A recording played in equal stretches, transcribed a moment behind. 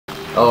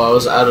Oh, I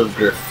was out of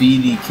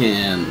graffiti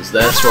cans.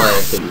 That's why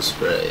I couldn't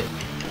spray.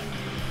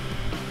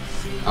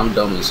 I'm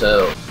dumb as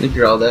hell. Think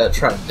you're all that?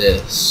 Try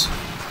this.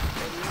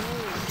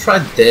 Try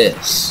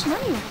this.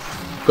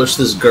 Push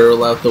this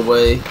girl out the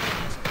way.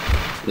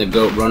 Then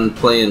go run and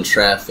play in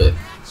traffic.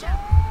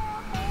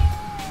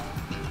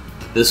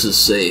 This is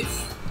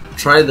safe.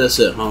 Try this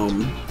at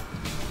home.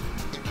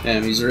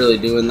 Damn, he's really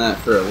doing that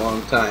for a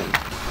long time.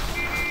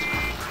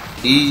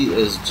 He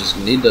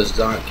does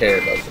not care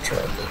about the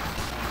traffic.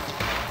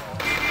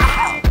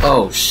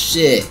 Oh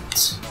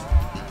shit!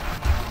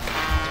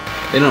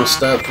 They don't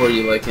stop for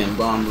you like in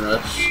Bomb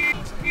Rush.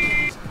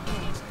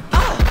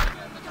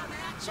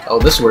 Oh,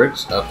 this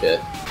works? Okay.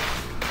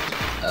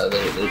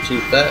 They're too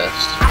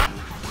fast.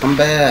 Come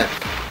back!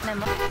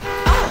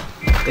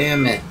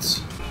 Damn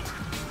it!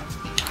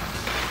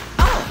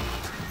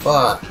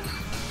 Fuck.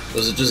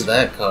 Was it just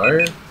that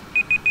car?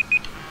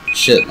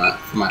 Shit,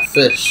 my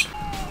fish.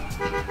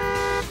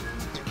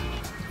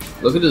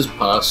 Look at his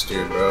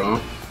posture, bro.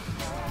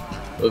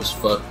 Looks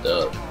fucked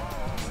up.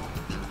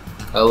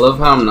 I love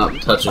how I'm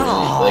not touching anything.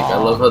 Like, I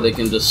love how they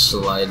can just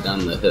slide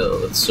down the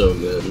hill. It's so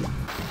good.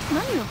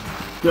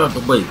 Get out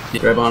the way.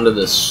 Grab onto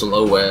this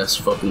slow-ass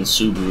fucking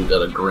Subaru.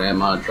 Got a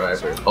grandma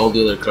driver. All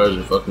the other cars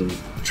are fucking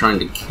trying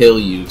to kill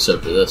you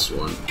except for this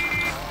one.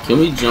 Can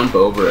we jump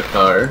over a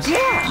car?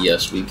 Yeah.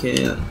 Yes, we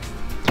can.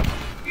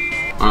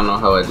 I don't know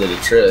how I did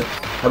a trick.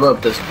 How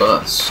about this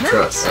bus?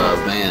 Truck.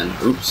 Van.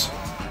 Oops.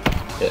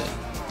 Okay.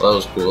 Well, that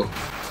was cool.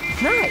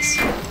 Nice.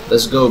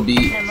 Let's go,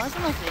 beat.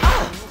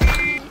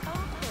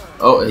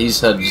 Oh, he's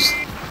had just...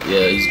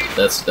 Yeah,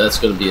 that's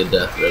gonna be a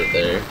death right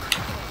there.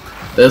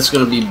 That's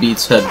gonna be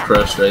Beat's head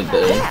crushed right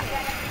there.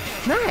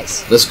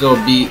 Nice. Let's go,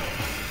 Beat.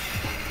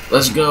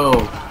 Let's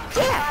go.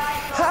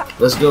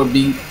 Let's go,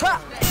 Beat.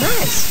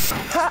 Nice.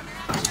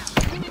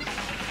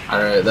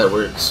 Alright, that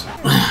works.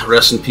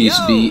 Rest in peace,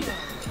 Beat.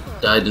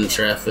 Died in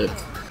traffic.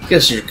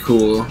 Guess you're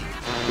cool.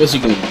 Guess you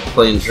can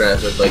play in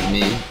traffic like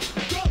me.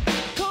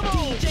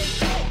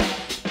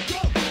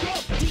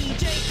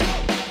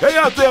 Hey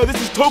out there, this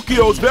is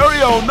Tokyo's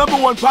very own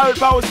 #1 pirate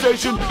power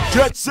station,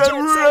 Jet Set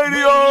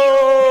Radio!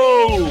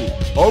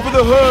 Over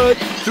the hood,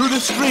 through the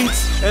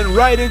streets, and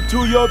right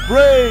into your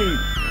brain.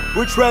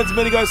 We're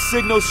transmitting our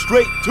signal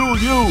straight to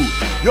you.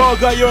 Y'all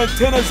got your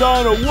antennas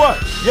on or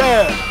what?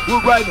 Yeah,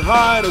 we're riding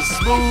high in a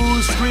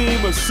smooth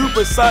stream of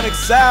supersonic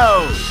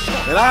sound.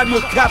 And I'm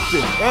your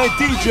captain and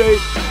DJ,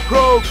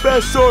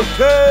 Professor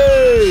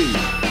K.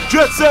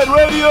 Jet Set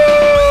Radio!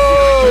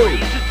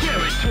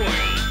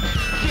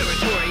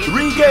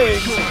 3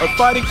 gangs are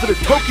fighting for the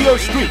Tokyo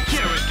streets.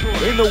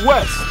 In the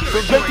west,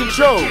 from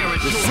Benkincho,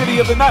 the city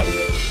of the night,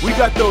 we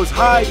got those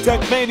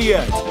high-tech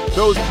maniacs,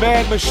 those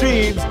man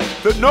machines,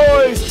 the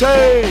noise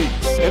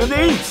tanks. And in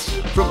the east,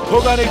 from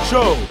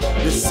Koganecho,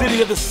 the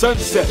city of the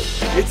sunset,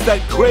 it's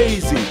that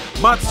crazy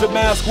monster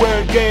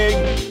mask-wearing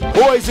gang,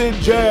 Poison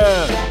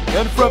Jam.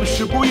 And from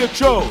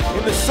Shibuya-cho,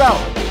 in the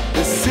south,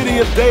 the city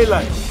of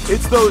daylight,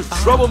 it's those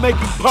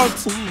troublemaking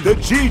punks, the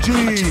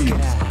GGs.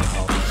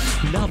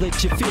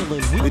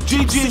 The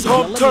GG's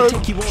home turf,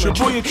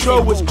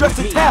 Shibuya-cho, was just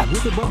a tap.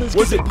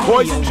 Was it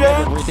Poison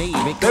Jam?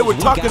 They were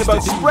talking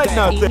about spreading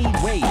out there.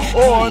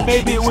 Or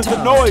maybe it was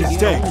the noise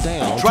tank,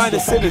 trying to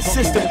send a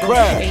system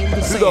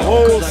crash through the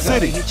whole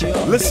city.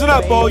 Listen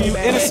up, all you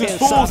innocent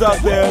fools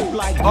out there.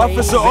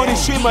 Officer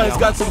Onishima has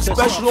got some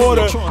special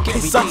order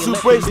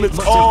Kisatsu bracelets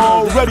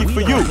all ready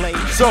for you.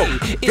 So,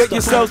 get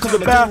yourselves to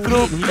the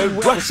bathroom and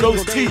brush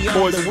those teeth,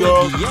 boys and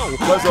girls,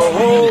 because a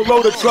whole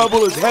load of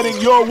trouble is heading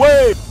your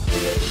way.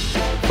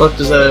 What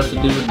does that have to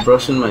do with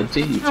brushing my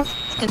teeth?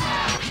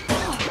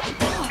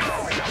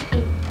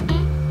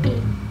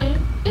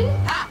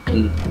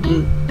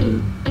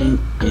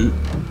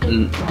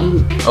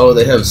 Oh,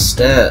 they have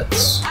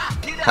stats.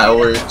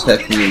 Power,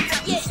 technique,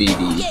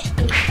 graffiti.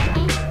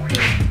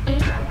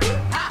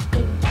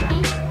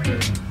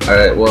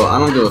 Alright, well, I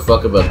don't give a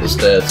fuck about the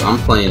stats. I'm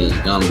playing as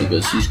Gum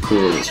because she's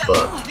cool as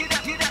fuck.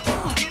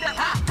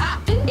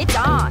 It's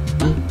on.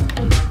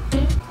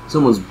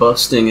 Someone's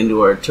busting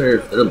into our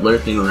turf. They're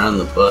lurking around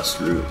the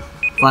bus route.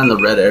 Find the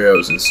red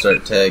arrows and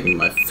start tagging.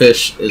 My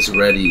fish is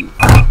ready.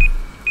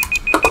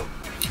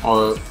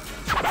 Oh,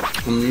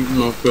 I'm eating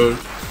my fish.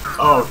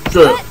 Oh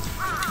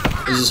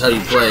shit! This is how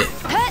you play.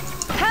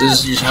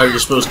 This is how you're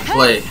supposed to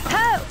play.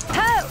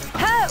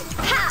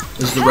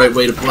 This is the right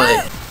way to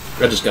play.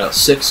 I just got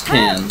 6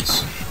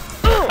 cans.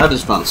 I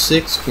just found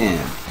 6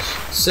 cans.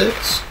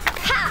 6?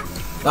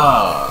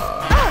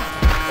 Ah.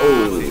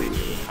 Oh.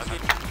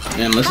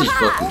 Man, this is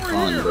fucking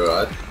fun,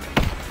 bro.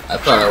 I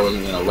thought I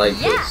wasn't gonna like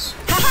this.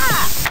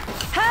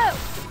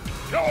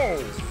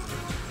 Yo!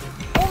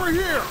 Over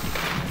here!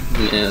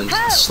 Man,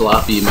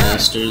 sloppy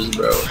masters,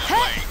 bro.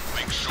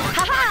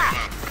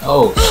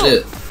 Oh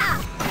shit.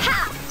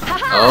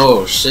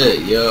 Oh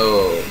shit,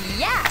 yo.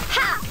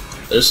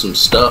 There's some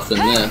stuff in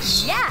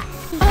this.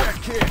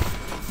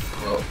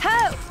 Whoa.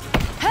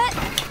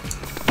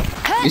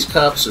 These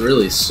cops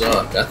really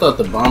suck. I thought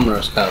the Bomb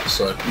Rush cops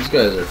sucked. These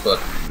guys are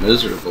fucking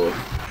miserable.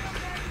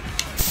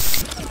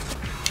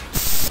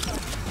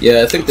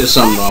 Yeah, I think there's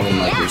something wrong with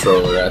my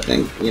controller. I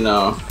think, you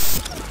know.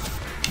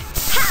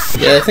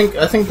 Yeah,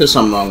 I think there's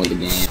something wrong with the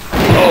game.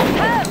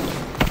 Oh.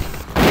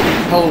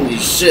 Holy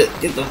shit!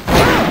 Get the fuck!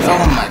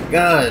 Oh my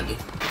god!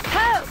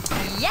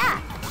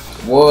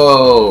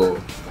 Whoa!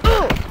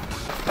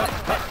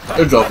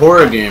 It's a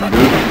horror game,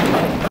 dude.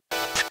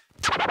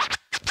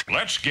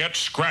 Let's get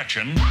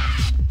scratching.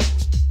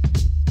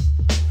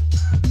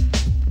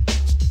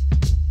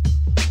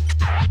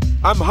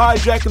 I'm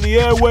hijacking the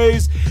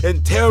airways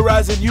and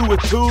terrorizing you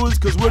with tunes,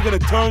 cause we're gonna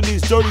turn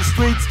these dirty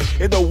streets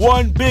into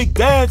one big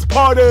dance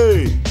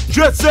party!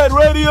 Jet Set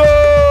Radio!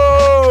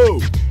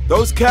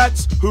 Those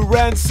cats who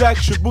ransacked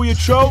Shibuya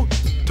Cho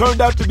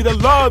turned out to be the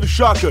Love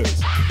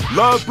Shockers.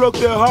 Love broke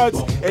their hearts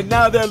and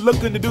now they're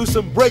looking to do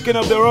some breaking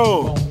of their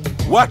own.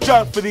 Watch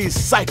out for these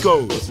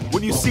psychos.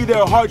 When you see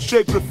their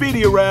heart-shaped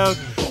graffiti around,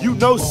 you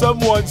know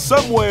someone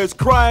somewhere is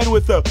crying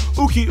with a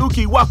uki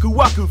uki waku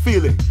waku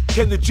feeling.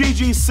 Can the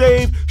GG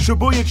save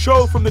Shibuya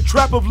Cho from the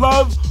trap of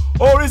love,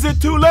 or is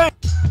it too late?